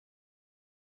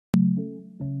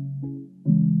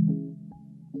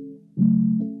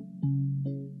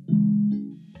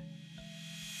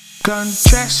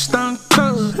Contrast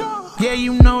uncut, yeah,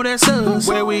 you know that's us.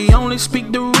 Where we only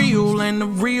speak the real and the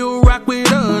real rock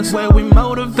with us. Where we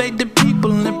motivate the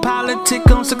people and politic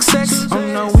on success. Oh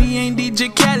no, we ain't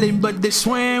DJ Khaled, but they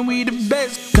swearing we the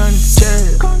best.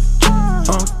 Contrast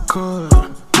uncut,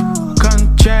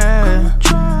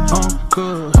 contrast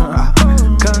uncut,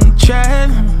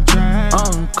 contrast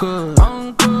uncut,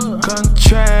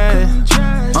 contrast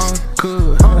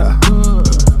uncut.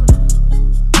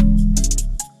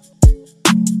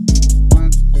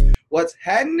 What's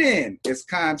happening? It's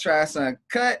Contrast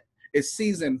Uncut. It's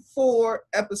season 4,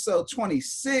 episode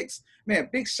 26. Man,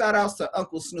 big shout outs to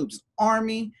Uncle Snoop's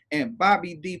Army and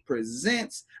Bobby D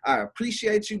Presents. I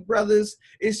appreciate you, brothers.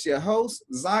 It's your host,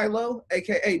 Zylo,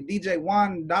 aka DJ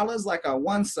Juan Dollars, like I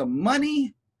won some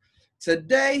money.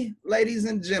 Today, ladies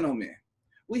and gentlemen,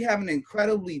 we have an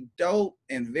incredibly dope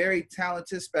and very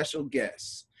talented special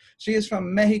guest. She is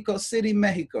from Mexico City,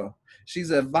 Mexico.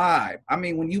 She's a vibe. I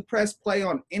mean, when you press play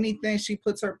on anything she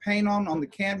puts her paint on the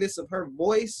canvas of her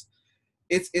voice,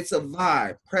 it's a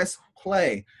vibe. Press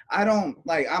play. I'm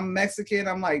Mexican.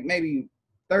 I'm like maybe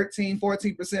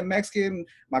 13-14% Mexican.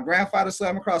 My grandfather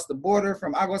swam across the border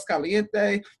from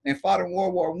Aguascalientes and fought in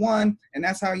World War I. And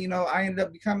that's how, I ended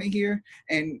up becoming here.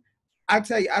 And I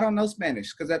tell you, I don't know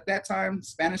Spanish because at that time,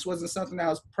 Spanish wasn't something that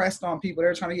was pressed on people. They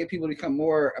were trying to get people to become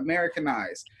more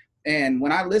Americanized. And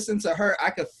when I listen to her,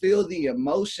 I could feel the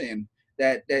emotion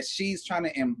that she's trying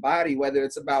to embody, whether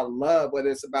it's about love, whether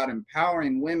it's about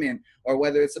empowering women, or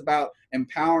whether it's about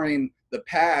empowering the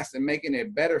past and making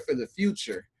it better for the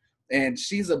future. And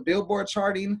she's a Billboard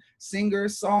charting singer,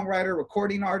 songwriter,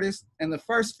 recording artist, and the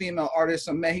first female artist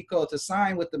from Mexico to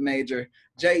sign with the major,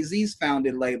 Jay-Z's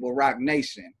founded label, Roc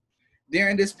Nation.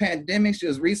 During this pandemic, she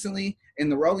was recently in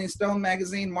the Rolling Stone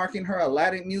magazine, marking her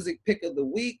Latin music pick of the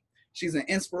week. She's an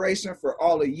inspiration for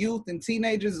all the youth and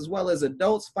teenagers, as well as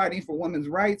adults fighting for women's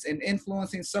rights and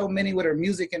influencing so many with her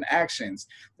music and actions.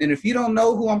 And if you don't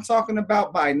know who I'm talking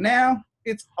about by now,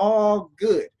 it's all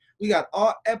good. We got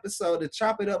all episode to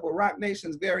chop it up with Roc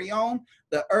Nation's very own,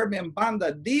 the urban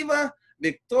banda diva,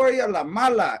 Victoria La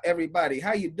Mala. Everybody,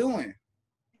 how you doing?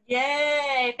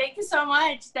 Yay, thank you so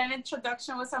much. That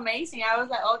introduction was amazing. I was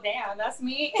like, oh, damn, that's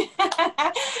me.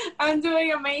 I'm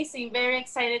doing amazing. Very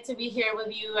excited to be here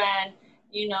with you and,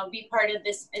 be part of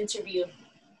this interview.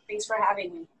 Thanks for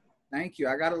having me. Thank you.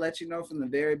 I got to let you know from the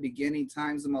very beginning,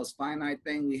 time's the most finite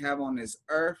thing we have on this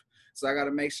earth. So I got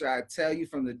to make sure I tell you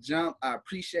from the jump, I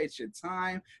appreciate your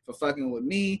time for fucking with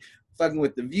me, fucking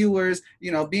with the viewers,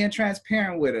 being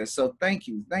transparent with us. So thank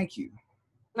you. Thank you.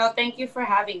 No, thank you for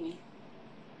having me.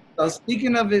 So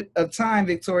speaking of time,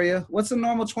 Victoria, what's a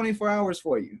normal 24 hours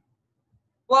for you?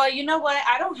 Well, you know what?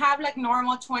 I don't have like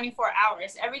normal 24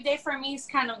 hours. Every day for me is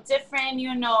kind of different,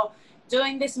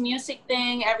 doing this music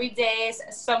thing every day is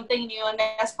something new. And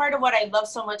that's part of what I love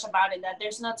so much about it, that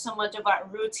there's not so much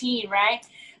about routine, right?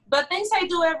 But things I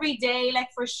do every day,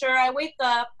 like for sure, I wake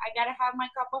up, I got to have my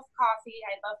cup of coffee.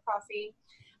 I love coffee.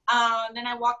 Then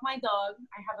I walk my dog.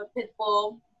 I have a pit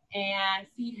bull and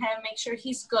feed him, make sure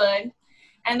he's good.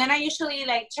 And then I usually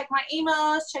check my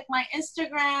emails, check my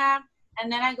Instagram,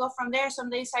 and then I go from there. Some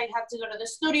days I have to go to the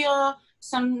studio.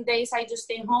 Some days I just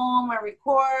stay home and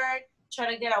record,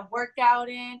 try to get a workout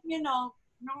in,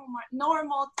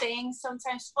 normal things,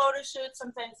 sometimes photo shoots,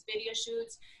 sometimes video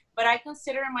shoots. But I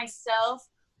consider myself,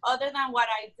 other than what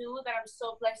I do, that I'm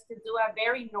so blessed to do, a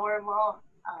very normal,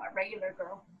 regular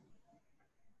girl.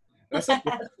 That's a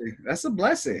blessing. That's a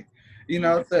blessing.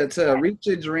 To reach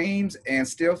your dreams and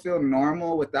still feel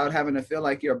normal without having to feel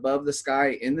like you're above the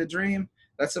sky in the dream,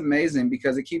 that's amazing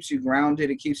because it keeps you grounded,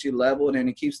 it keeps you leveled, and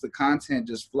it keeps the content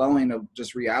just flowing of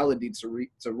just reality to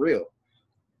real.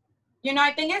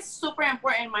 I think it's super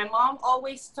important. My mom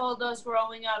always told us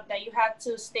growing up that you have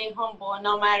to stay humble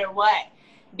no matter what,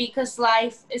 because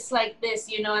life is like this,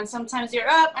 and sometimes you're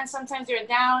up and sometimes you're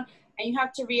down, and you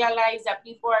have to realize that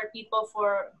people are people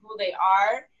for who they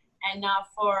are, and not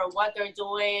for what they're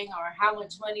doing or how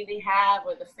much money they have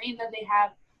or the fame that they have.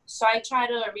 So I try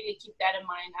to really keep that in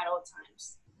mind at all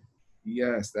times.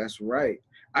 Yes, that's right.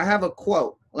 I have a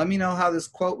quote. Let me know how this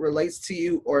quote relates to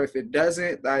you, or if it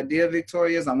doesn't, the idea,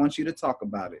 Victoria, is I want you to talk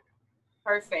about it.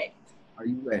 Perfect. Are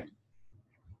you ready?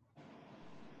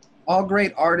 All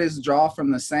great artists draw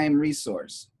from the same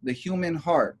resource, the human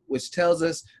heart, which tells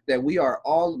us that we are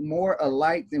all more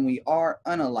alike than we are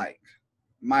unalike.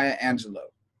 Maya Angelou.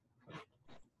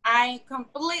 I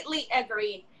completely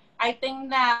agree. I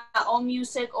think that all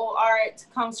music or art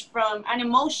comes from an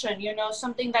emotion,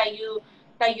 something that you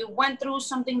went through,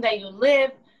 something that you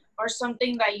lived, or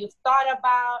something that you thought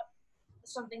about,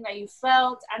 something that you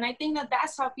felt. And I think that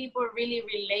that's how people really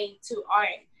relate to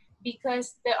art.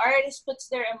 because the artist puts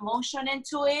their emotion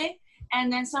into it,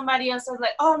 and then somebody else is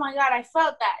like, oh my God, I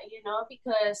felt that, you know,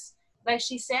 because like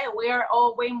she said, we are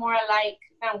all way more alike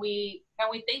than we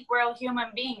think. We're all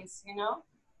human beings, you know.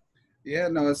 Yeah,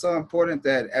 no, it's so important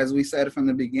that, as we said from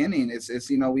the beginning, it's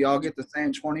you know, we all get the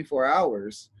same 24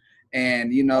 hours.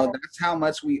 And you know, that's how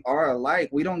much we are alike.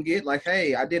 We don't get like,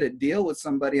 hey, I did a deal with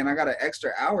somebody and I got an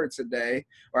extra hour today,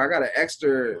 or I got an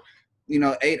extra, you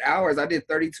know, 8 hours. I did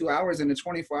 32 hours in a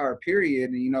 24-hour period.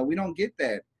 And you know, we don't get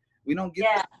that. We don't get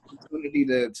Yeah. the opportunity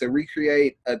to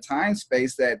recreate a time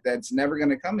space that's never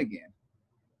gonna come again.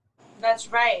 That's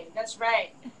right. That's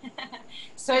right.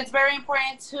 So it's very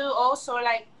important to also,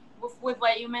 like, with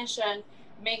what you mentioned,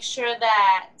 make sure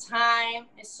that time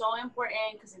is so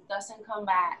important because it doesn't come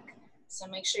back. So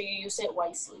make sure you use it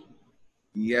wisely.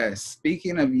 Yes.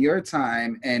 Speaking of your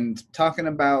time and talking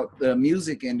about the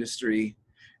music industry,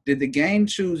 did the game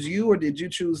choose you or did you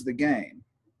choose the game?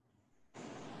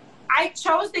 I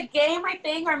chose the game, I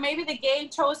think, or maybe the game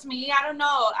chose me. I don't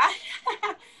know.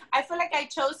 I feel like I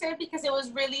chose it because it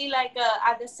was really like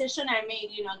a decision I made,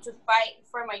 you know, to fight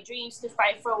for my dreams, to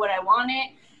fight for what I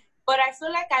wanted. But I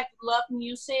feel like I've loved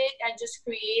music and just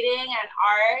creating and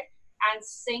art and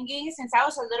singing since I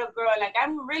was a little girl. Like,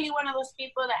 I'm really one of those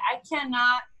people that I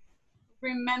cannot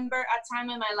remember a time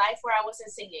in my life where I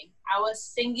wasn't singing. I was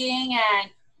singing and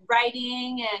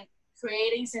writing and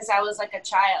creating since I was like a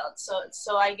child.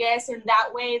 So I guess in that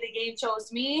way the game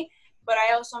chose me, but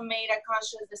I also made a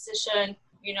conscious decision.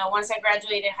 You know, once I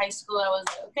graduated high school, I was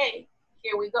like, okay,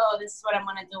 here we go. This is what I'm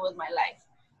gonna do with my life.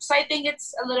 So I think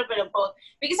it's a little bit of both,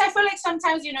 because I feel like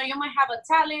sometimes, you know, you might have a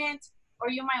talent or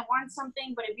you might want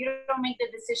something, but if you don't make the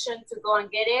decision to go and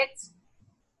get it,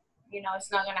 you know,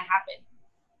 it's not gonna happen.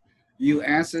 You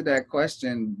answered that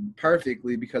question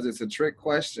perfectly because it's a trick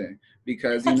question.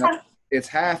 Because, you know, it's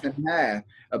half and half.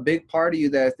 A big part of you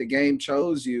that if the game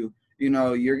chose you, you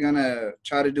know, you're going to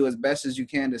try to do as best as you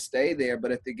can to stay there.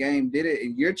 But if the game did it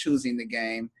and you're choosing the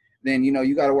game, then, you know,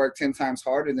 you got to work 10 times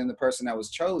harder than the person that was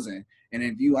chosen. And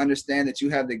if you understand that you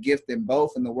have the gift in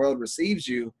both and the world receives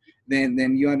you, then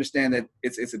you understand that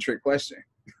it's a trick question.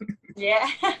 Yeah.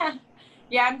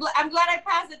 Yeah, I'm glad I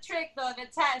passed the trick, though, the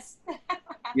test.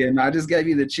 Yeah, no, I just gave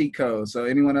you the cheat code. So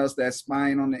anyone else that's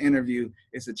spying on the interview,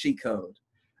 it's a cheat code.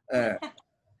 Uh,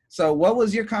 so what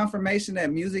was your confirmation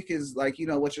that music is like, you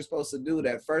know, what you're supposed to do,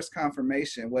 that first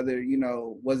confirmation, whether, you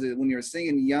know, was it when you were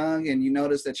singing young and you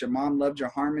noticed that your mom loved your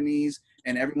harmonies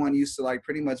and everyone used to like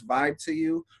pretty much vibe to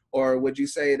you? Or would you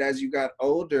say it as you got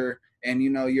older and, you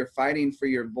know, you're fighting for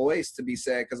your voice to be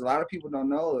said? Because a lot of people don't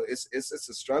know it's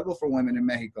a struggle for women in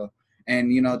Mexico.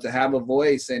 And, you know, to have a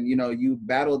voice and, you know, you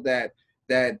battled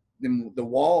the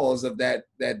walls of that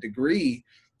degree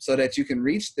so that you can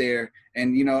reach there.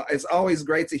 And, you know, it's always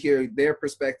great to hear their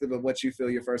perspective of what you feel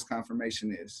your first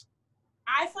confirmation is.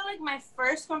 I feel like my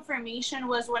first confirmation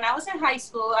was when I was in high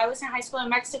school. I was in high school in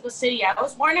Mexico City. I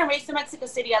was born and raised in Mexico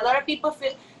City. A lot of people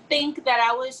think that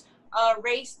I was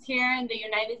raised here in the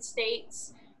United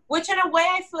States, which in a way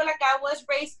I feel like I was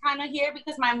raised kind of here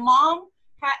because my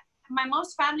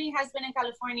mom's family has been in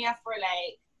California for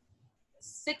like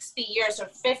 60 years or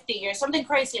 50 years, something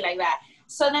crazy like that.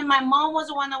 So then my mom was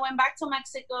the one that went back to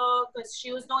Mexico because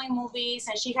she was doing movies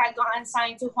and she had gotten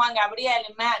signed to Juan Gabriel,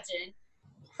 imagine.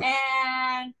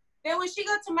 And then when she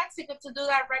got to Mexico to do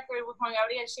that record with Juan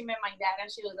Gabriel, she met my dad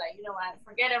and she was like, you know what,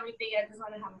 forget everything. I just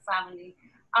want to have a family.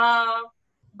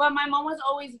 But my mom was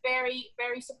always very,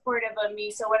 very supportive of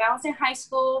me. So when I was in high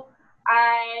school,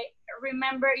 I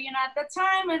remember, you know, at the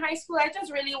time in high school, I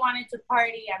just really wanted to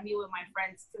party and be with my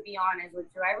friends, to be honest with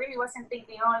you. I really wasn't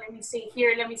thinking, oh, let me sing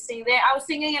here, let me sing there. I was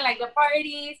singing in like the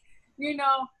parties, you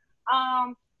know.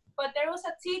 But there was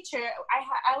a teacher,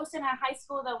 I was in a high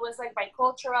school that was like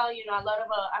bicultural, you know, a lot of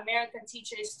American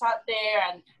teachers taught there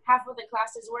and half of the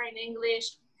classes were in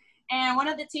English. And one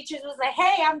of the teachers was like,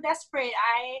 hey, I'm desperate.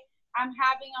 I'm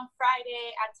having on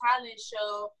Friday a talent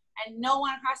show and no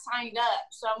one has signed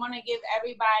up. So I'm going to give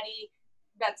everybody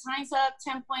that signs up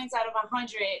 10 points out of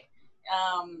 100.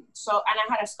 And I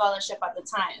had a scholarship at the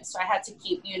time. So I had to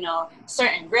keep, you know,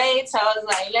 certain grades. So I was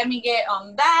like, let me get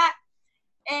on that.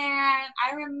 And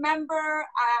I remember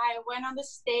I went on the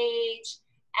stage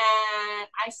and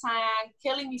I sang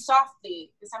Killing Me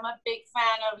Softly because I'm a big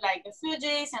fan of like the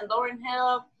Fugees and Lauryn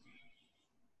Hill.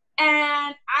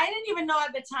 And I didn't even know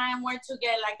at the time where to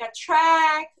get like a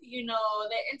track, you know,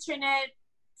 the internet,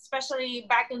 especially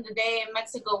back in the day in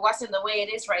Mexico, wasn't the way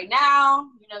it is right now.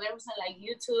 You know, there wasn't like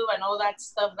YouTube and all that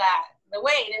stuff that the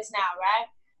way it is now, right?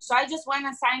 So I just went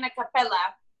and sang a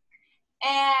cappella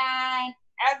and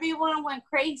everyone went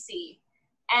crazy.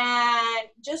 And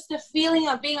just the feeling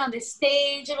of being on the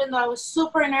stage, even though I was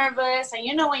super nervous. And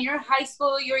you know, when you're in high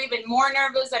school, you're even more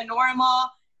nervous than normal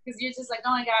because you're just like,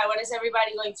 oh my God, what is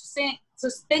everybody going to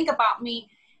think about me?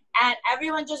 And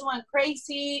everyone just went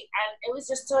crazy. And it was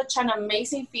just such an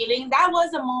amazing feeling. That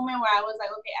was the moment where I was like,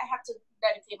 okay, I have to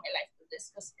dedicate my life to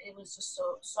this because it was just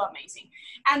so amazing.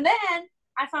 And then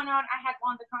I found out I had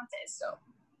won the contest. So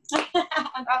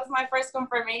that was my first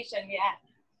confirmation. Yeah.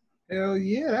 Hell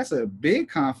yeah, that's a big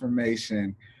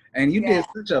confirmation. And you did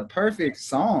such a perfect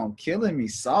song, Killing Me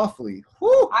Softly.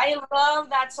 Whew. I love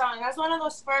that song. That's one of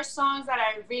those first songs that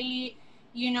I really,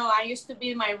 you know, I used to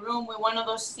be in my room with one of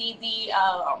those CD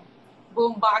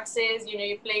boom boxes. You know,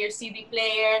 you play your CD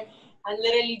player and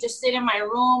literally just sit in my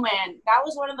room. And that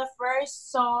was one of the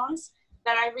first songs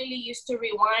that I really used to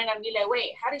rewind and be like,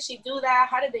 wait, how did she do that?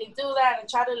 How did they do that? And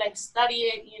try to like study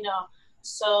it, you know.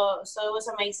 So it was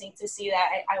amazing to see that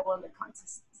I won the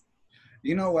contest.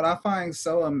 You know, what I find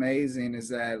so amazing is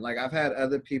that, like, I've had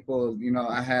other people, you know,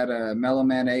 I had a Mellow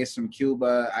Man Ace from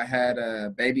Cuba. I had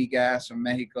a Baby Gas from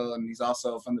Mexico, and he's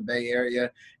also from the Bay Area.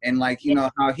 And, like, you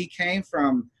know, how he came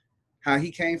from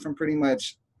pretty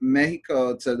much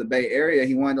Mexico to the Bay Area.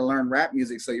 He wanted to learn rap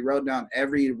music, so he wrote down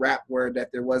every rap word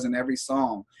that there was in every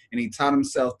song. And he taught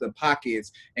himself the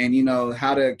pockets and, you know,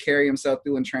 how to carry himself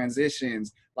through in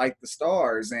transitions like the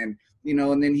stars. And, you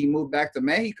know, and then he moved back to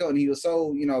Mexico, and he was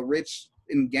so, you know, rich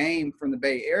in game from the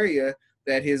Bay Area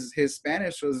that his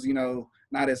Spanish was, you know,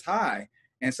 not as high.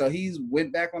 And so he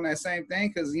went back on that same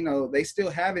thing because, you know, they still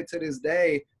have it to this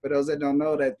day. For those that don't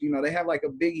know, that, you know, they have like a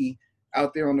Biggie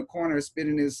out there on the corner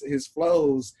spitting his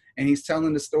flows, and he's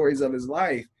telling the stories of his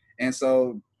life. And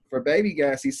so for Baby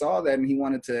Gas, he saw that and he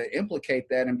wanted to implicate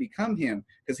that and become him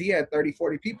because he had 30,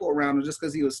 40 people around him just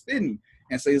because he was spitting.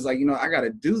 And so he's like, you know, I got to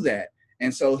do that.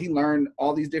 And so he learned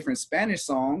all these different Spanish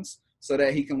songs so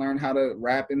that he can learn how to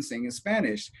rap and sing in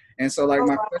Spanish. And so, like,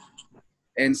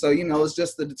 and so, you know, it's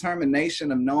just the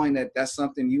determination of knowing that that's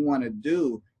something you want to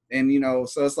do. And, you know,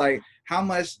 so it's like,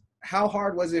 how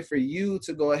hard was it for you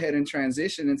to go ahead and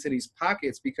transition into these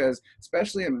pockets? Because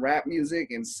especially in rap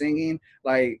music and singing,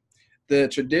 like the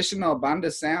traditional banda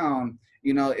sound,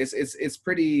 you know, it's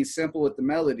pretty simple with the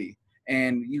melody.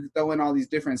 And you throw in all these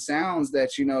different sounds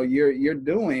that, you know, you're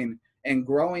doing and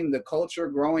growing the culture,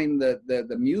 growing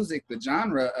the music, the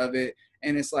genre of it.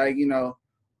 And it's like, you know,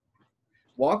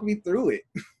 walk me through it.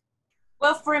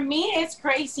 Well, for me, it's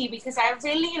crazy because I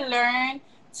really learned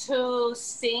to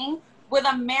sing with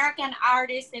American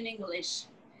artists in English.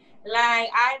 Like,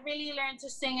 I really learned to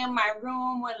sing in my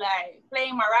room with, like,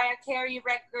 playing Mariah Carey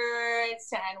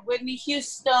records and Whitney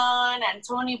Houston and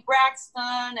Toni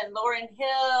Braxton and Lauryn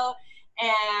Hill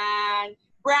and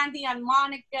Brandy and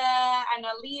Monica and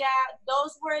Aaliyah.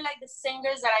 Those were like the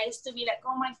singers that I used to be like,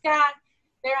 oh my God,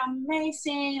 they're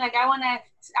amazing. Like, I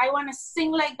wanna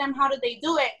sing like them. How do they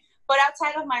do it? But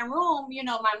outside of my room, you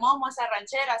know, my mom was a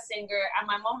ranchera singer, and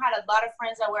my mom had a lot of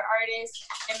friends that were artists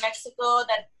in Mexico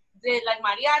that did like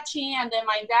mariachi, and then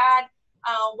my dad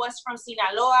was from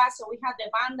Sinaloa, so we had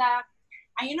the banda.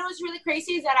 And you know, what's really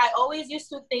crazy is that I always used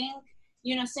to think,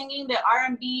 you know, singing the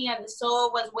R&B and the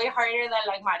soul was way harder than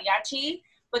like mariachi.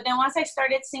 But then once I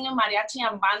started singing mariachi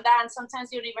and banda, and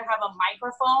sometimes you don't even have a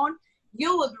microphone,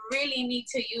 you would really need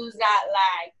to use that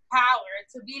like power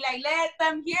to be like, let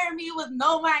them hear me with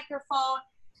no microphone.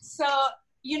 So,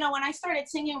 you know, when I started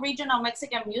singing regional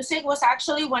Mexican music was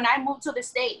actually when I moved to the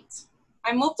States.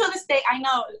 I moved to the States. I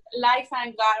know life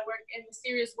and God work in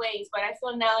mysterious ways, but I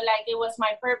feel now like it was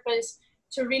my purpose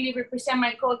to really represent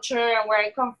my culture and where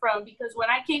I come from. Because when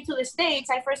I came to the States,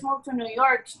 I first moved to New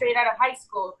York straight out of high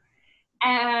school.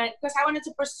 And because I wanted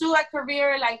to pursue a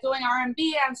career like doing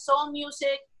R&B and soul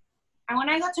music. And when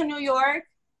I got to New York,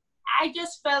 I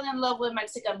just fell in love with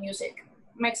Mexican music,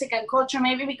 Mexican culture,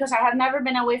 maybe because I had never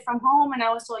been away from home and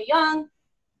I was so young.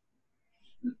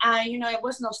 You know, it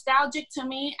was nostalgic to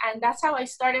me. And that's how I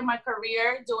started my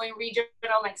career doing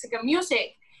regional Mexican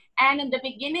music. And in the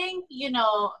beginning, you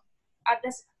know, at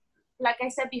this, like I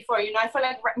said before, you know, I feel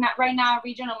like right now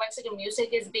regional Mexican music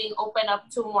is being opened up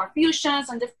to more fusions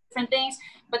and different things.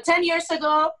 But 10 years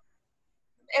ago,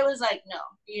 it was like, no,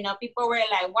 you know, people were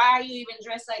like, why are you even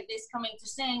dressed like this coming to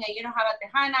sing? And you don't have a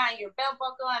tejana and your belt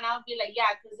buckle. And I would be like, yeah,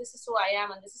 because this is who I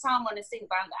am and this is how I'm going to sing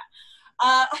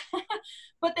banda.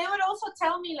 But they would also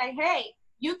tell me like, hey,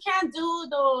 you can't do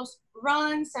those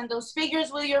runs and those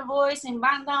figures with your voice in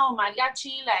banda or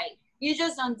mariachi. Like, you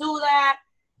just don't do that.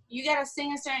 You got to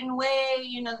sing a certain way,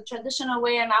 you know, the traditional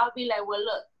way. And I would be like, well,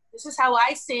 look, this is how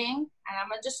I sing. And I'm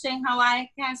going to just sing how I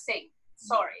can sing.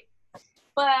 Sorry.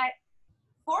 But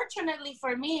fortunately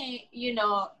for me, you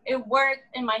know, it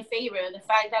worked in my favor. The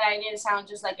fact that I didn't sound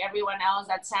just like everyone else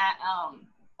that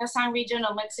sang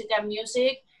regional Mexican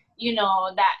music, you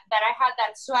know, that I had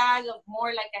that swag of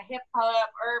more like a hip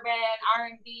hop, urban,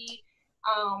 R&B.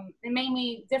 It made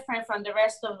me different from the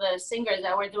rest of the singers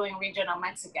that were doing regional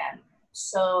Mexican.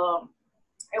 So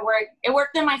it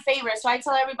worked in my favor. So I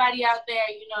tell everybody out there,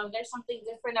 you know, if there's something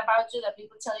different about you that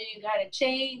people tell you you gotta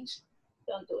change,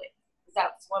 don't do it.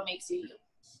 That's what makes you you.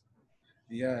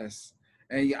 Yes.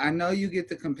 And I know you get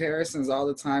the comparisons all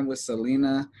the time with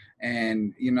Selena,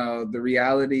 and you know the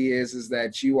reality is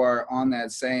that you are on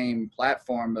that same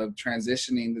platform of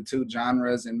transitioning the two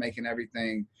genres and making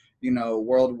everything, you know,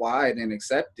 worldwide and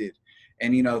accepted.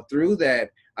 And you know, through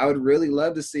that, I would really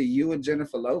love to see you and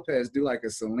Jennifer Lopez do like a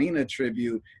Selena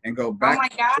tribute and go Oh back. my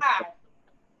God.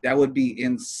 That would be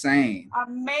insane.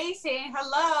 Amazing.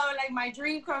 Hello, like my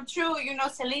dream come true. You know,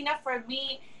 Selena for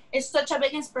me is such a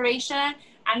big inspiration.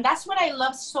 And that's what I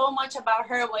love so much about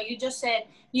her. What you just said,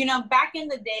 you know, back in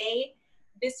the day,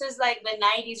 this is like the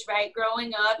 90s, right?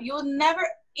 Growing up, you would never,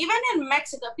 even in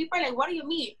Mexico, people are like, what do you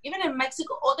mean? Even in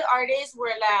Mexico, all the artists were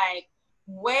like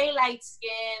way light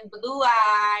skin, blue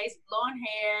eyes, blonde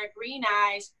hair, green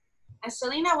eyes. And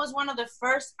Selena was one of the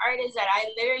first artists that I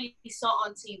literally saw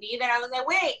on TV that I was like,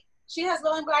 wait, she has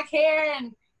long black hair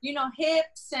and, you know,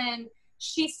 hips, and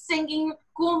she's singing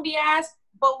cumbias,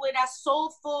 but with a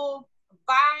soulful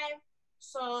vibe.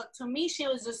 So to me, she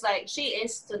was just like, she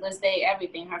is to this day,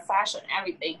 everything, her fashion,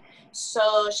 everything.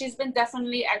 So she's been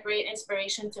definitely a great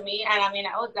inspiration to me. And I mean,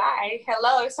 I would die.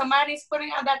 Hello, if somebody's putting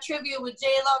out that tribute with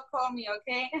J-Lo, call me,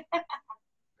 okay?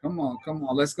 Come on.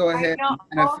 Let's go ahead. I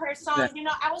know all her songs. You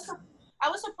know, I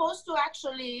was supposed to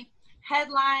actually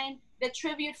headline the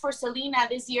tribute for Selena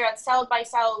this year at South by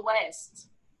Southwest,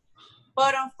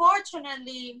 but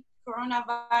unfortunately,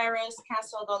 coronavirus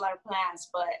canceled all our plans.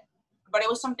 But it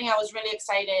was something I was really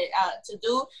excited to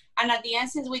do. And at the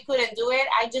end, since we couldn't do it,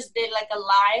 I just did like a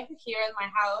live here in my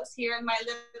house, here in my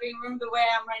living room, the way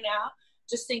I am right now,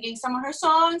 just singing some of her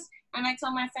songs. And I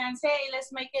told my fans, hey,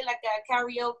 let's make it like a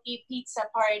karaoke pizza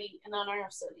party in honor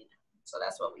of Selena. So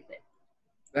that's what we did.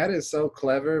 That is so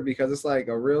clever because it's like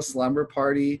a real slumber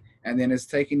party, and then it's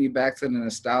taking you back to the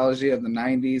nostalgia of the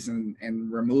 90s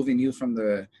and removing you from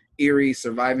the eerie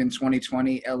surviving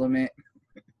 2020 element.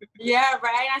 Yeah,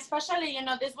 right. Especially, you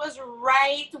know, this was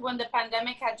right when the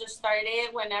pandemic had just started,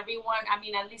 when everyone, I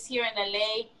mean, at least here in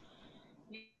LA,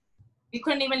 you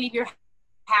couldn't even leave your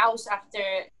house after,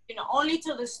 you know, only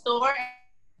to the store.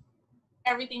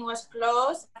 Everything was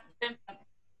closed.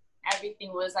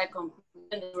 Everything was like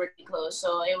completely closed.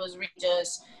 So it was really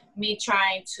just me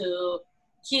trying to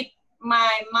keep my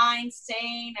mind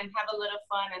sane and have a little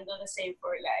fun and do the same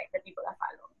for like the people that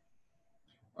follow me.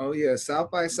 Oh yeah,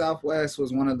 South by Southwest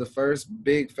was one of the first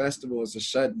big festivals to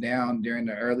shut down during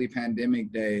the early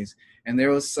pandemic days, and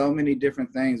there was so many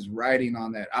different things riding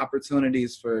on that.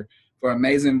 Opportunities for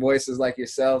amazing voices like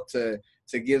yourself to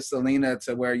give Selena,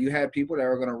 to where you had people that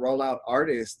were going to roll out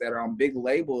artists that are on big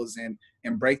labels and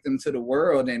break them to the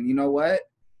world. And you know what?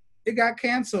 It got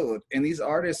canceled, and these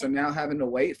artists are now having to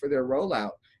wait for their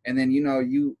rollout. And then you know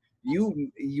you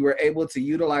were able to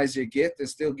utilize your gift and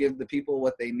still give the people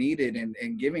what they needed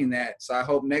and giving that. So I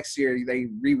hope next year they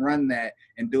rerun that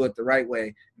and do it the right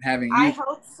way. And having you, I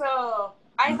hope so.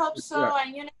 I hope so.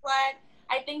 And you know what?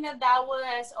 I think that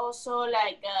was also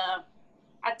like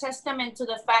a testament to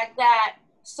the fact that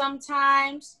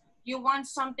sometimes you want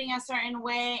something a certain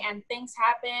way and things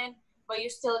happen, but you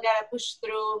still gotta push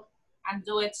through and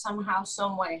do it somehow,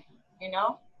 some way, you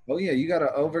know? Oh yeah, you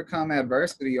gotta overcome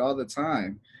adversity all the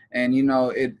time. And you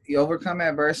know, overcome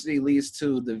adversity leads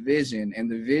to the vision,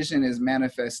 and the vision is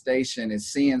manifestation. It's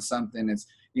seeing something. It's,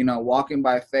 you know, walking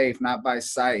by faith, not by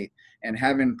sight, and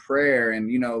having prayer, and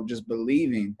you know, just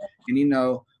believing. And you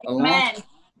know, along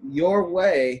your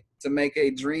way to make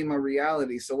a dream a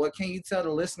reality. So, what can you tell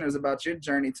the listeners about your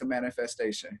journey to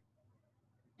manifestation?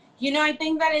 You know, I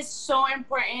think that is so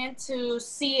important to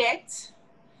see it,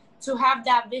 to have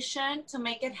that vision, to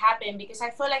make it happen, because I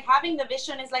feel like having the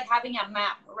vision is like having a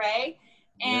map, right?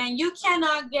 And you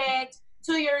cannot get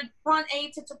to your point A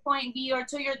to point B or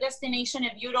to your destination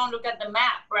if you don't look at the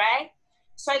map, right?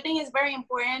 So I think it's very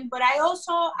important. But I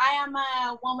am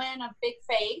a woman of big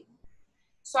faith,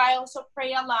 so I also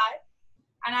pray a lot.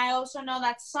 And I also know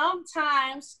that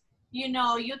sometimes, you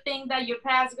know, you think that your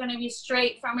path is going to be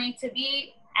straight from A to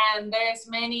B, and there's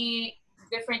many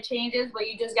different changes, but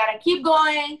you just got to keep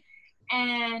going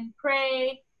and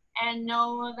pray and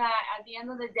know that at the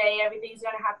end of the day, everything's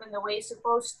going to happen the way it's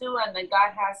supposed to, and that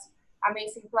God has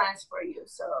amazing plans for you.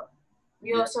 So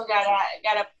you also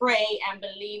gotta pray and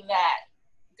believe that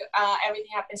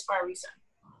everything happens for a reason.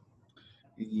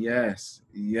 Yes,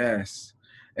 yes.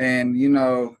 And you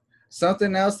know,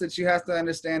 something else that you have to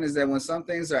understand is that when some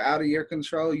things are out of your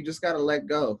control, you just got to let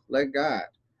go, let God,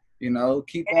 you know,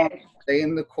 keep on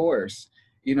staying the course.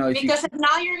 You know, if you Because if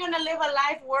now you're going to live a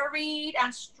life worried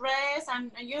and stressed,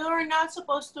 and you're not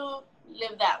supposed to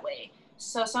live that way.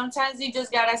 So sometimes you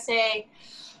just got to say,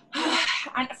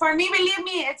 and for me, believe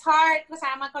me, it's hard because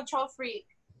I'm a control freak.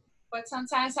 But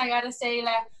sometimes I got to say,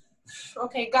 like,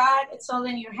 okay, God, it's all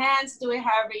in your hands. Do it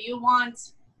however you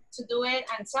want to do it.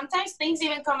 And sometimes things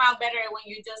even come out better when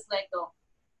you just let go.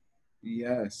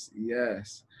 Yes,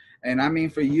 yes. And I mean,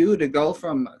 for you to go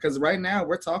from, because right now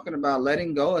we're talking about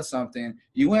letting go of something.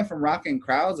 You went from rocking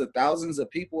crowds of thousands of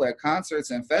people at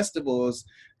concerts and festivals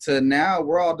to now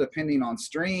we're all depending on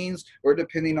streams. We're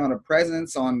depending on a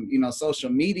presence on, you know,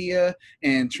 social media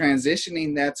and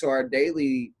transitioning that to our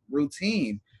daily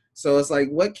routine. So it's like,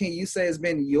 what can you say has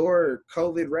been your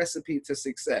COVID recipe to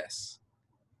success?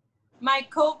 My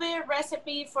COVID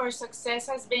recipe for success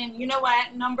has been, you know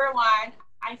what, number one,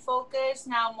 I focus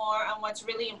now more on what's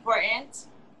really important,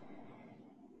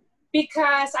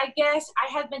 because I guess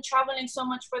I had been traveling so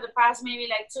much for the past maybe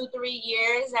like 2-3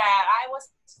 years that I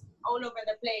was all over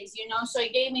the place, you know. So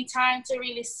it gave me time to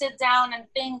really sit down and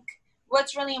think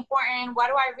what's really important, what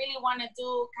do I really want to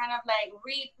do, kind of like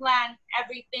replan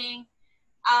everything.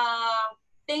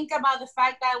 Think about the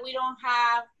fact that we don't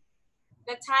have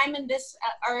the time in this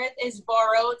earth is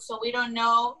borrowed, so we don't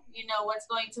know, you know, what's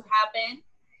going to happen.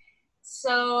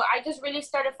 So I just really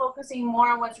started focusing more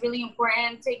on what's really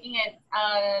important, taking it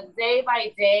day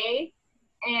by day.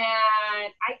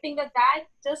 And I think that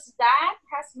that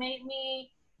has made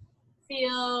me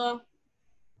feel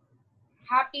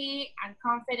happy and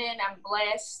confident and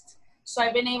blessed. So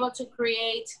I've been able to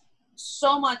create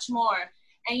so much more.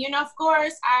 And, you know, of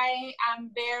course, I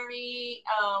am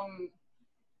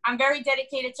I'm very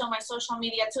dedicated to my social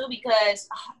media too, because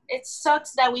it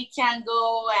sucks that we can't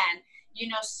go and, you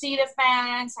know, see the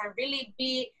fans and really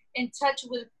be in touch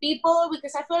with people,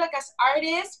 because I feel like as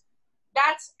artists,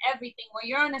 that's everything. When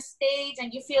you're on a stage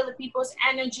and you feel the people's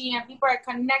energy and people are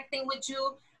connecting with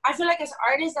you, I feel like as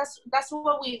artists, that's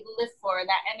what we live for,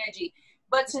 that energy.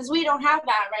 But since we don't have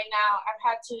that right now, I've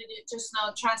had to just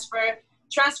now transfer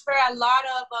a lot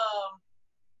of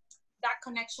that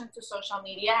connection to social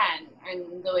media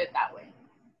and do it that way.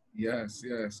 Yes,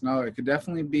 yes. No, it could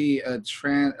definitely be a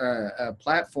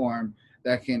platform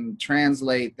that can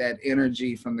translate that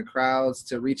energy from the crowds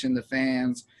to reaching the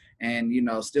fans and, you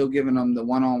know, still giving them the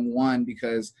one-on-one,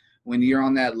 because when you're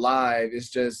on that live, it's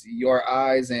just your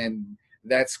eyes and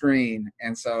that screen.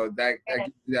 And so that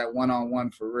gives you that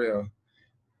one-on-one for real.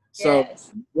 So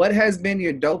Yes. what has been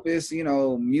your dopest, you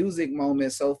know, music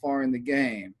moment so far in the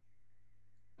game?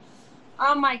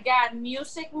 Oh my God,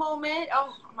 music moment.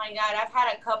 Oh my God, I've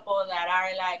had a couple that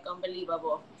are like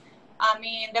unbelievable. I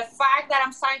mean, the fact that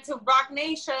I'm signed to Rock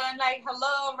Nation, like,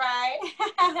 hello,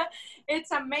 right?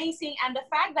 It's amazing. And the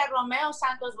fact that Romeo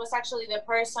Santos was actually the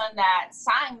person that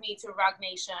signed me to Rock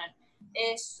Nation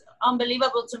is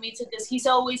unbelievable to me too, because he's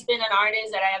always been an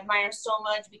artist that I admire so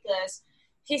much, because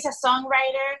he's a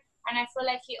songwriter. And I feel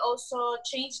like he also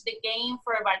changed the game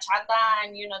for bachata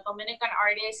and, you know, Dominican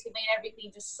artists. He made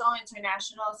everything just so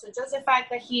international. So just the fact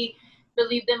that he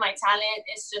believed in my talent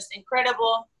is just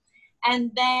incredible.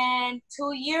 And then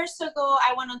 2 years ago,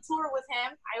 I went on tour with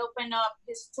him. I opened up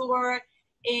his tour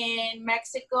in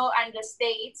Mexico and the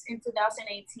States in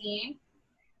 2018.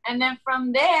 And then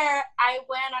from there, I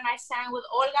went and I sang with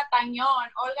Olga Tañón.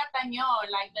 Olga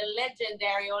Tañón, like the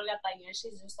legendary Olga Tañón.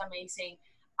 She's just amazing.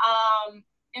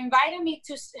 Invited me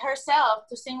to herself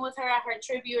to sing with her at her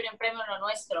tribute in Premio Lo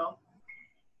Nuestro.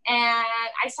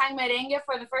 And I sang merengue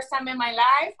for the first time in my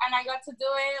life, and I got to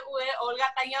do it with Olga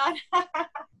Tañón.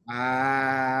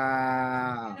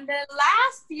 Ah. And then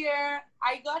last year,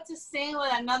 I got to sing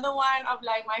with another one of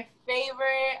like my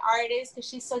favorite artists, because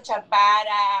she's such a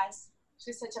badass.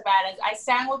 She's such a badass. I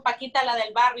sang with Paquita La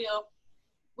del Barrio.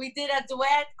 We did a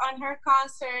duet on her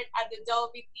concert at the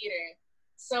Dolby Theater.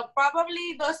 So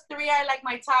probably those three are like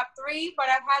my top three, but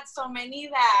I've had so many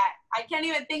that I can't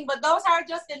even think, but those are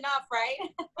just enough, right?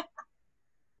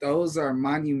 Those are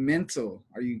monumental.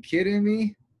 Are you kidding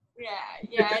me?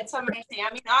 Yeah, it's amazing.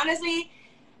 I mean, honestly,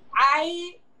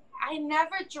 I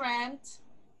never dreamt,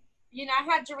 you know, I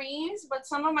had dreams, but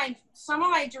some of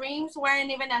my dreams weren't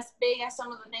even as big as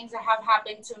some of the things that have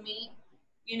happened to me,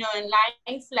 you know, in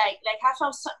life. Like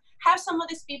have some of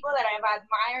these people that I've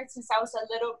admired since I was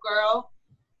a little girl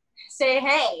say,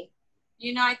 hey,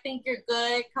 you know, I think you're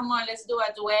good. Come on, let's do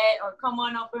a duet, or come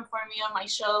on, open for me on my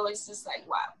show. It's just like,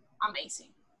 wow,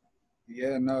 amazing.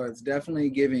 Yeah, no, it's definitely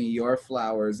giving your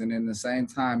flowers, and in the same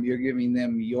time, you're giving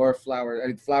them your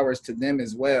flowers to them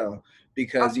as well,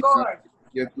 because Of course.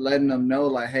 you're letting them know,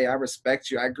 like, hey, I respect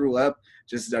you. I grew up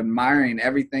just admiring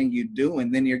everything you do,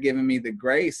 and then you're giving me the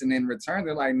grace, and in return,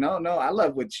 they're like, no, no, I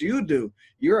love what you do.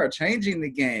 You are changing the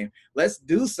game. Let's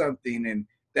do something, and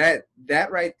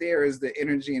that right there is the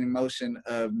energy and emotion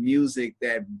of music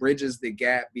that bridges the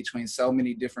gap between so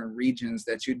many different regions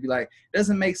that you'd be like, it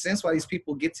doesn't make sense why these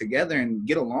people get together and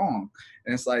get along.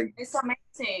 And it's like, It's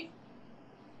amazing.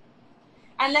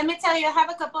 And let me tell you, I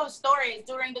have a couple of stories.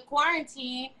 During the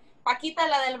quarantine, Paquita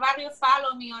la del barrio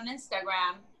followed me on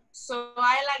Instagram. So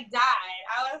I like died.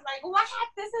 I was like, what?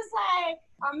 This is like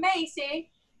amazing.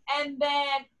 And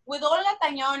then with Olga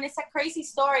Tañón, it's a crazy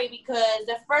story because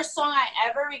the first song I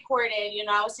ever recorded, you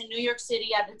know, I was in New York City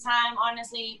at the time.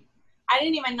 Honestly, I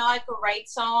didn't even know I could write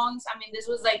songs. I mean, this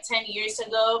was like 10 years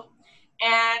ago.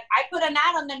 And I put an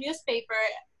ad on the newspaper.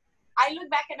 I look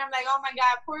back and I'm like, oh my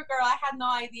God, poor girl, I had no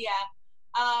idea.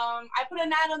 I put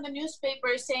an ad on the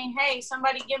newspaper saying, hey,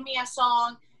 somebody give me a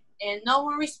song. And no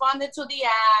one responded to the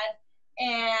ad.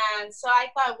 And so I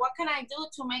thought, what can I do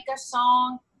to make a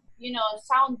song, you know,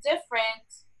 sound different?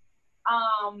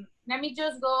 Let me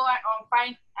just go and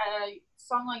find a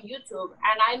song on YouTube.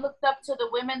 And I looked up to the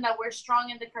women that were strong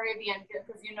in the Caribbean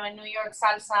because, you know, in New York,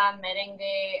 salsa,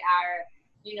 merengue are,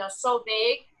 you know, so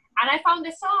big. And I found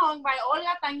a song by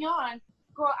Olga Tañón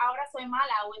called Ahora Soy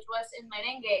Mala, which was in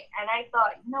merengue. And I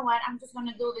thought, you know what, I'm just going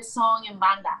to do this song in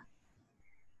banda.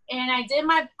 And I did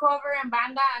my cover in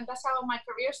banda, and that's how my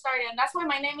career started. And that's why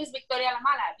my name is Victoria La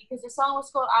Mala, because the song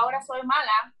was called Ahora Soy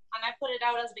Mala, and I put it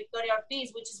out as Victoria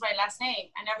Ortiz, which is my last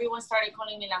name. And everyone started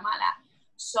calling me La Mala.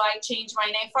 So I changed my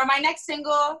name. For my next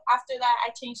single, after that,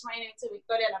 I changed my name to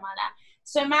Victoria La Mala.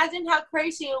 So imagine how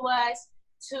crazy it was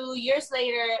 2 years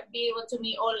later, be able to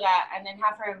meet Olga and then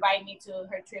have her invite me to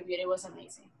her tribute. It was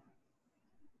amazing.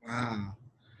 wow.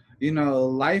 You know,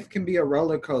 life can be a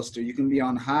roller coaster. You can be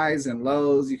on highs and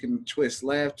lows. You can twist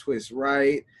left, twist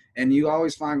right, and you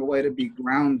always find a way to be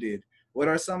grounded. What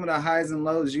are some of the highs and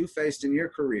lows you faced in your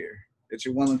career that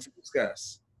you're willing to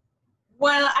discuss?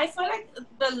 Well, I feel like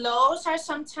the lows are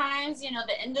sometimes, you know,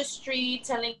 the industry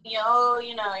telling you, oh,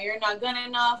 you know, you're not good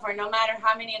enough, or no matter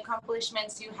how many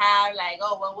accomplishments you have, like,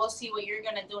 oh, well, we'll see what you're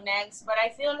going to do next. But I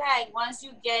feel like once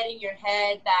you get in your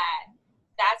head that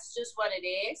that's just what it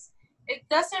is, it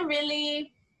doesn't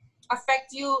really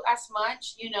affect you as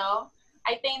much, you know.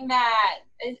 I think that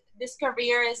this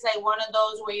career is like one of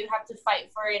those where you have to fight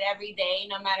for it every day,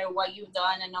 no matter what you've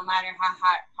done and no matter how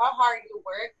hard you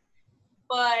work.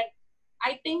 But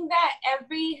I think that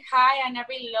every high and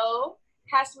every low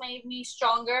has made me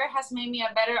stronger, has made me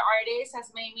a better artist,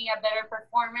 has made me a better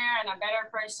performer and a better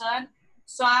person.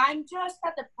 So I'm just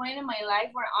at the point in my life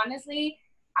where honestly,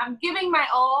 I'm giving my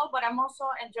all, but I'm also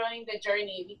enjoying the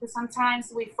journey, because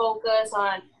sometimes we focus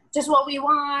on just what we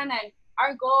want and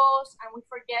our goals, and we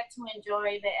forget to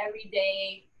enjoy the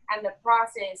everyday and the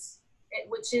process,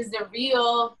 which is the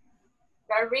real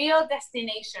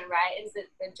destination, right? Is the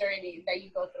journey that you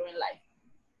go through in life.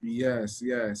 Yes,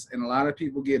 yes. And a lot of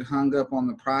people get hung up on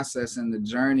the process and the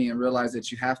journey and realize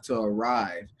that you have to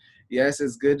arrive. Yes,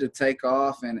 it's good to take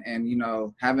off and you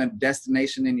know, have a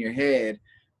destination in your head,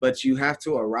 but you have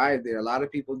to arrive there. A lot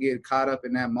of people get caught up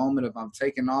in that moment of I'm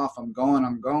taking off, I'm going,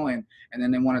 and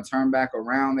then they want to turn back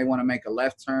around. They want to make a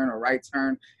left turn or right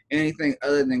turn, anything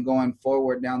other than going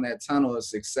forward down that tunnel of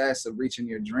success of reaching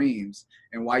your dreams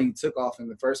and why you took off in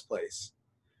the first place.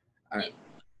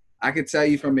 I could tell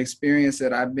you from experience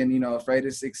that I've been, you know, afraid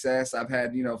of success. I've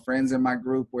had, you know, friends in my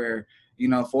group where, you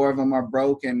know, 4 of them are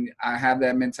broke, and I have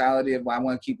that mentality of I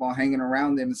want to keep on hanging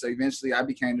around them. And so eventually I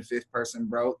became the 5th person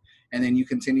broke. And then you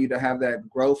continue to have that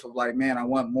growth of like, man, I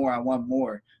want more. I want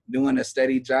more. Doing a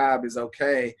steady job is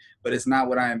okay, but it's not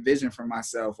what I envision for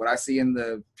myself. What I see in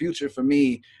the future for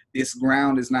me, this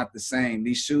ground is not the same.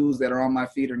 These shoes that are on my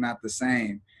feet are not the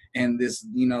same. And this,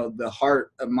 you know, the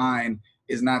heart of mine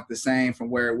is not the same from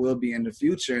where it will be in the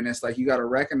future. And it's like, you got to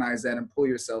recognize that and pull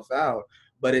yourself out.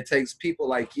 But it takes people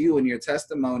like you and your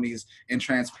testimonies and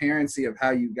transparency of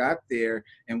how you got there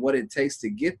and what it takes to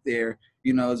get there,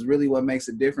 you know, is really what makes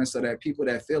a difference, so that people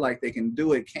that feel like they can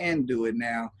do it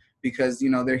now, because, you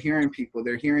know, they're hearing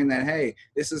that, hey,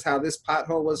 this is how this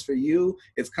pothole was for you.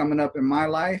 It's coming up in my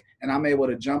life and I'm able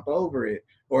to jump over it.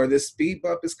 Or this speed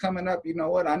bump is coming up. You know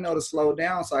what? I know to slow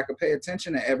down so I can pay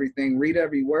attention to everything, read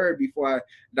every word before I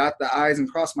dot the I's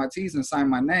and cross my T's and sign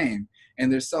my name.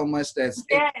 And there's so much that's...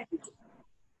 Yes.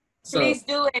 So, please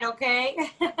do it, okay?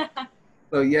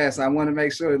 So yes, I want to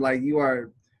make sure like you are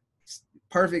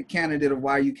perfect candidate of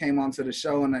why you came onto the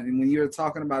show. And when you're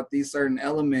talking about these certain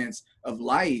elements of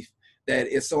life, that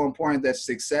it's so important that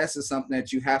success is something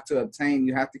that you have to obtain.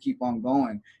 You have to keep on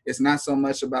going. It's not so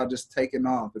much about just taking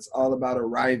off. It's all about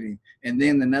arriving. And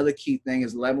then another key thing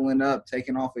is leveling up,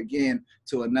 taking off again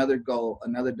to another goal,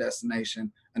 another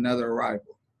destination, another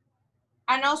arrival.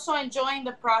 And also enjoying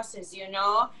the process, you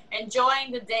know,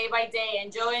 enjoying the day by day,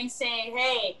 enjoying saying,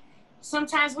 hey,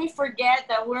 sometimes we forget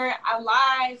that we're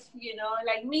alive, you know,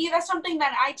 like me, that's something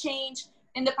that I changed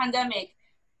in the pandemic.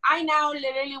 I now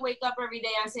literally wake up every day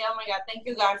and say, oh my God, thank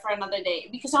you God for another day.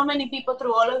 Because so many people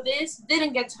through all of this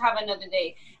didn't get to have another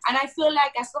day. And I feel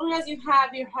like as long as you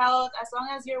have your health, as long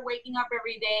as you're waking up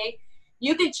every day,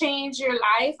 you can change your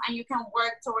life and you can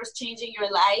work towards changing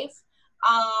your life,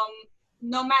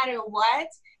 no matter what.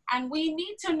 And we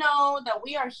need to know that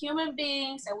we are human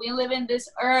beings and we live in this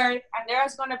earth, and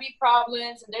there's going to be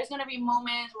problems and there's going to be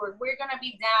moments where we're going to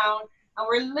be down. And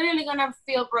we're literally going to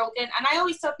feel broken. And I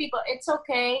always tell people, it's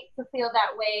okay to feel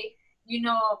that way. You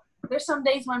know, there's some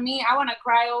days when I want to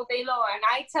cry all day long. And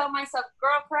I tell myself,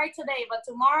 girl, cry today. But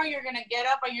tomorrow you're going to get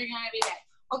up and you're going to be like,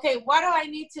 okay, what do I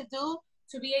need to do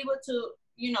to be able to,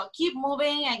 you know, keep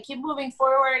moving and keep moving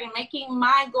forward and making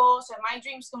my goals and my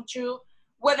dreams come true,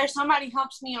 whether somebody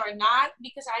helps me or not,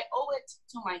 because I owe it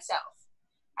to myself.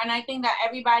 And I think that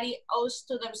everybody owes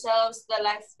to themselves the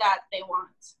life that they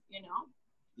want, you know?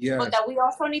 Yeah. But that we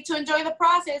also need to enjoy the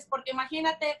process, porque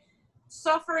imagínate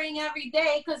suffering every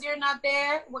day because you're not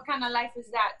there. What kind of life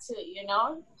is that too, you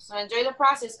know? So enjoy the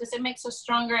process because it makes us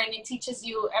stronger and it teaches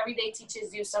you, every day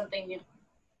teaches you something new.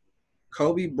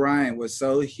 Kobe Bryant was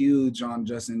so huge on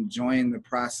just enjoying the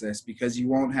process, because you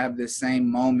won't have this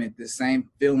same moment, the same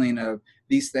feeling of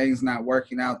these things not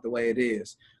working out the way it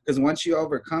is. Because once you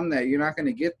overcome that, you're not going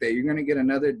to get there. You're going to get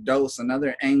another dose,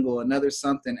 another angle, another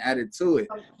something added to it.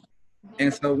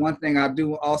 And so one thing I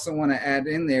do also want to add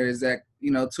in there is that, you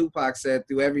know, Tupac said,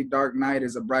 through every dark night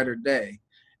is a brighter day.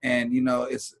 And, you know,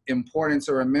 it's important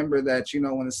to remember that, you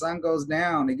know, when the sun goes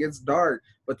down, it gets dark,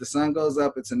 but the sun goes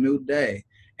up, it's a new day.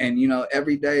 And, you know,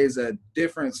 every day is a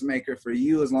difference maker for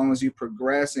you as long as you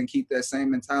progress and keep that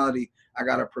same mentality. I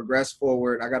got to progress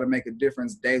forward. I got to make a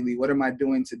difference daily. What am I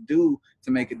doing to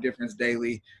make a difference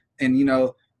daily? And, you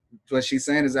know, what she's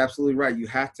saying is absolutely right. You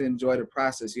have to enjoy the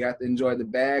process. You have to enjoy the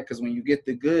bad, because when you get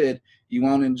the good, you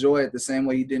won't enjoy it the same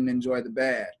way you didn't enjoy the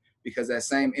bad, because that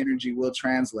same energy will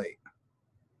translate.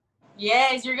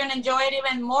 Yes, you're going to enjoy it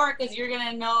even more because you're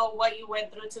going to know what you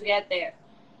went through to get there.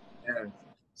 Yeah.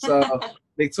 So,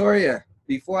 Victoria,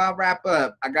 before I wrap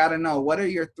up, I got to know, what are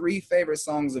your 3 favorite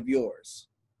songs of yours?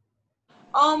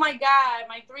 Oh my God,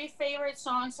 my 3 favorite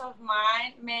songs of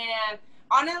mine, man.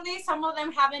 Honestly, some of them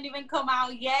haven't even come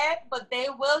out yet, but they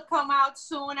will come out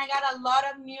soon. I got a lot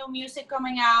of new music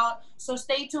coming out, so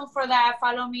stay tuned for that.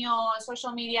 Follow me on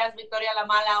social media, Victoria La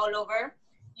Mala, all over.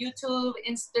 YouTube,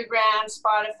 Instagram,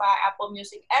 Spotify, Apple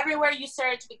Music, everywhere you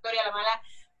search Victoria La Mala.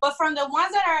 But from the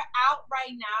ones that are out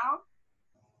right now,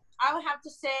 I would have to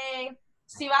say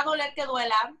Si Va a Doler Que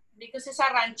Duela, because it's a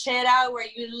ranchera where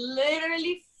you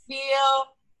literally feel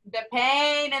the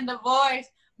pain in the voice.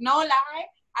 No lie,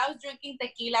 I was drinking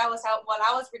tequila while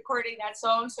I was recording that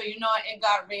song, so you know it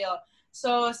got real.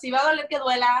 So Si Va a Doler Que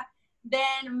Duela.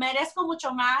 Then Merezco Mucho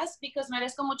Más, because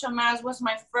Merezco Mucho Más was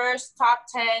my first top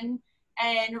 10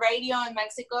 in radio in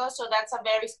Mexico, so that's a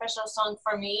very special song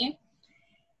for me.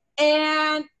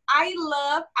 And I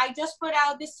just put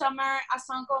out this summer a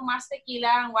song called Más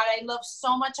Tequila, and what I love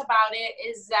so much about it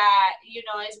is that, you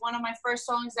know, it's one of my first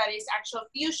songs that is actual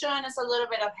fusion. It's a little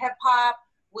bit of hip hop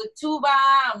with tuba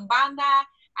and banda,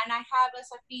 and I have as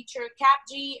a feature Cap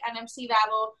G and MC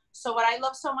Davo. So what I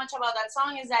love so much about that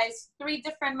song is that it's 3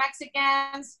 different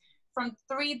Mexicans from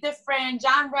 3 different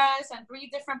genres and 3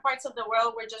 different parts of the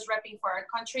world. We're just repping for our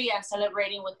country and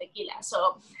celebrating with tequila.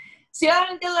 So, Si Va a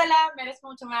Doler Que Duela, Merezco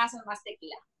Mucho Más, and Más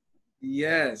Tequila.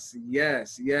 Yes,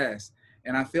 yes, yes.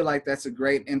 And I feel like that's a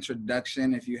great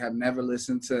introduction. If you have never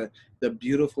listened to the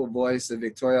beautiful voice of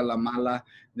Victoria La Mala,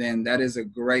 then that is a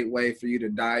great way for you to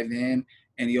dive in,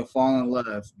 and you'll fall in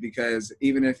love, because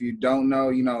even if you don't know,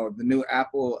 you know, the new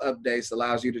Apple updates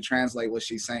allows you to translate what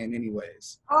she's saying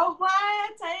anyways. Oh, what? I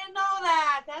didn't know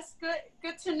that. That's good.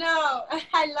 Good to know.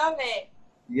 I love it.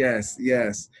 Yes,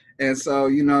 yes. And so,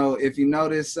 you know, if you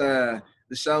notice, the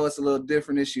show is a little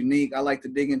different. It's unique. I like to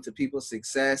dig into people's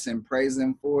success and praise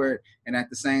them for it, and at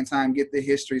the same time get the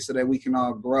history so that we can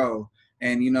all grow.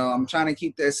 And, you know, I'm trying to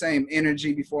keep that same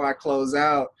energy before I close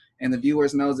out, and the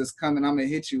viewers knows it's coming. I'm going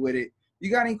to hit you with it. You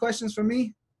got any questions for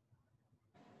me?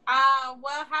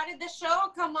 Well, how did the show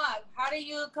come up? How did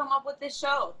you come up with this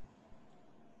show?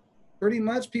 Pretty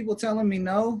much people telling me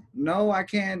no, I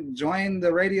can't join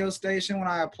the radio station when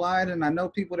I applied, and I know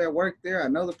people that work there. I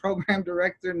know the program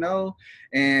director, no,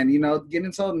 and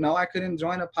getting told no, I couldn't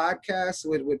join a podcast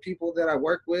with people that I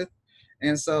work with.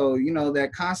 And so,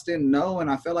 that constant no, and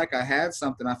I felt like I had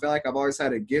something. I felt like I've always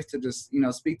had a gift to just,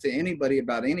 speak to anybody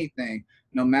about anything,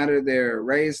 no matter their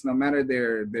race, no matter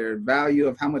their value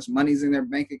of how much money's in their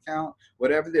bank account,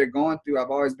 whatever they're going through,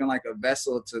 I've always been like a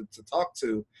vessel to talk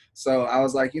to. So I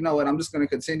was like, you know what, I'm just going to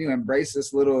continue to embrace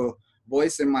this little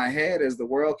voice in my head as the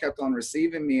world kept on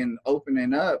receiving me and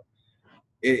opening up.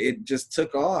 It just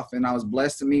took off, and I was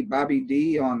blessed to meet Bobby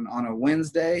D on a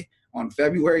Wednesday on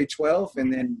February 12th,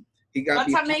 and then he got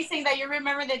That's amazing that you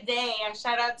remember the day, and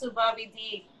shout out to Bobby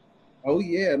D. Oh,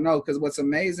 yeah, no, because what's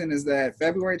amazing is that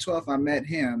February 12th, I met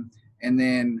him, and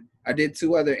then I did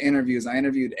 2 other interviews. I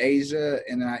interviewed Asia,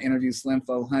 and then I interviewed Slim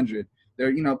 400.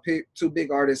 They're, 2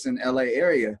 big artists in LA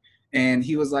area. And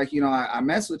he was like, I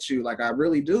mess with you. Like, I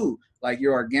really do. Like,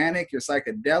 you're organic, you're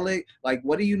psychedelic. Like,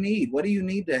 what do you need? What do you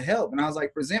need to help? And I was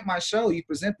like, present my show. You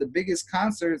present the biggest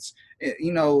concerts,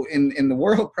 in the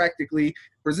world practically.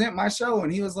 Present my show.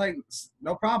 And he was like,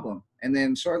 no problem. And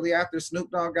then shortly after,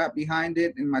 Snoop Dogg got behind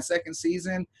it in my 2nd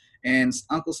season, and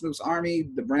Uncle Snoop's Army,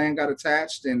 the brand got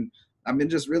attached. And I've been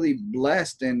just really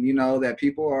blessed, and that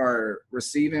people are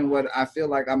receiving what I feel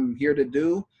like I'm here to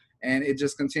do, and it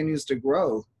just continues to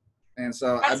grow. And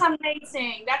so that's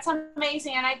amazing. That's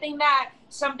amazing. And I think that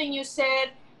something you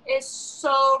said is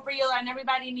so real, and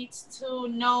everybody needs to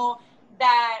know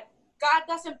that God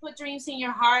doesn't put dreams in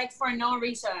your heart for no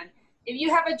reason. If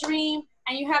you have a dream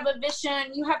and you have a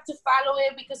vision, you have to follow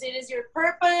it because it is your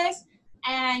purpose,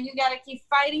 and you got to keep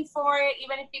fighting for it.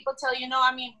 Even if people tell you no,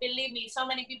 I mean, believe me, so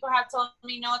many people have told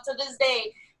me no to this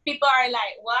day. People are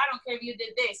like, well, I don't care if you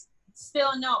did this.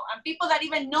 Still no. And people that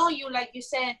even know you, like you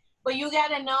said, but you got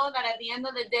to know that at the end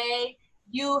of the day,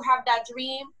 you have that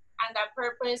dream and that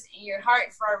purpose in your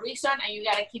heart for a reason, and you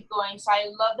got to keep going. So I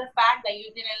love the fact that you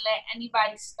didn't let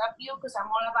anybody stop you, because I'm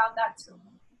all about that too.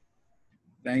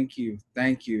 Thank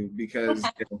you, because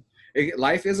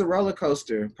life is a roller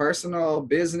coaster, personal,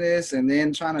 business, and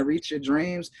then trying to reach your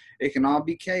dreams. It can all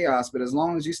be chaos, but as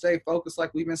long as you stay focused,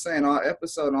 like we've been saying all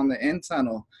episode, on the end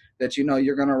tunnel, that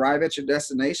you're going to arrive at your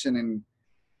destination, and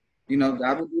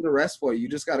God will do the rest for you. You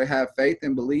just got to have faith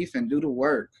and belief and do the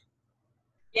work.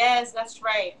 Yes, that's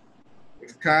right.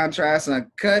 It's Contrast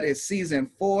Uncut. It's season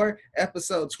 4,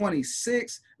 episode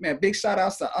 26. Man, big shout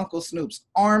outs to Uncle Snoop's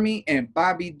Army and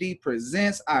Bobby D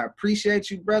Presents. I appreciate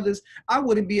you, brothers. I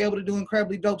wouldn't be able to do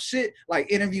incredibly dope shit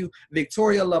like interview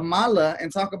Victoria Lamala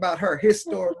and talk about her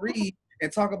history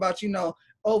and talk about,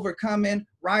 overcoming,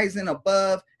 rising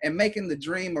above, and making the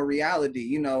dream a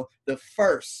reality. The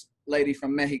first lady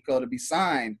from Mexico to be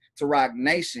signed to Roc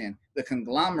Nation, the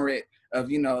conglomerate of,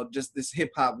 just this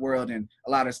hip hop world and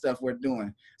a lot of stuff we're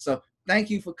doing. So thank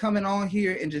you for coming on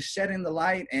here and just shedding the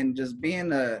light and just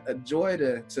being a joy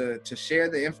to share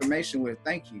the information with.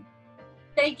 Thank you.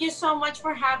 Thank you so much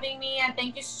for having me, and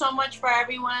thank you so much for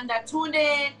everyone that tuned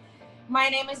in. My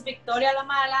name is Victoria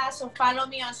Lamala, so follow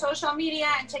me on social media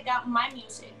and check out my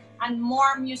music, and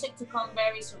more music to come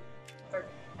very soon.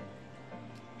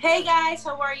 Hey guys,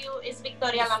 how are you? It's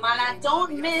Victoria Lamala.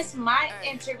 Don't miss my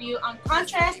interview on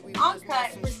Contrast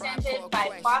Uncut, presented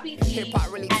by Bobby D and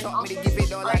Uncle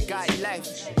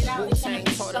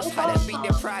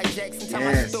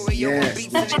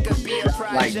Yes.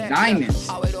 Like diamonds.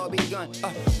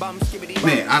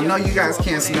 Man, I know you guys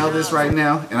can't smell this right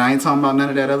now, and I ain't talking about none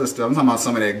of that other stuff. I'm talking about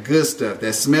some of that good stuff,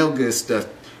 that smell good stuff.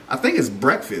 I think it's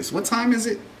breakfast. What time is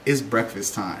it? It's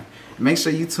breakfast time. Make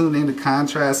sure you tune in to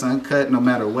Contrast Uncut no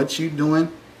matter what you're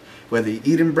doing. Whether you're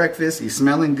eating breakfast, you're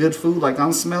smelling good food like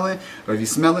I'm smelling, or if you're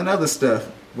smelling other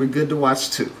stuff, we're good to watch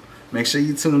too. Make sure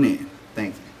you tune in.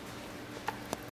 Thank you.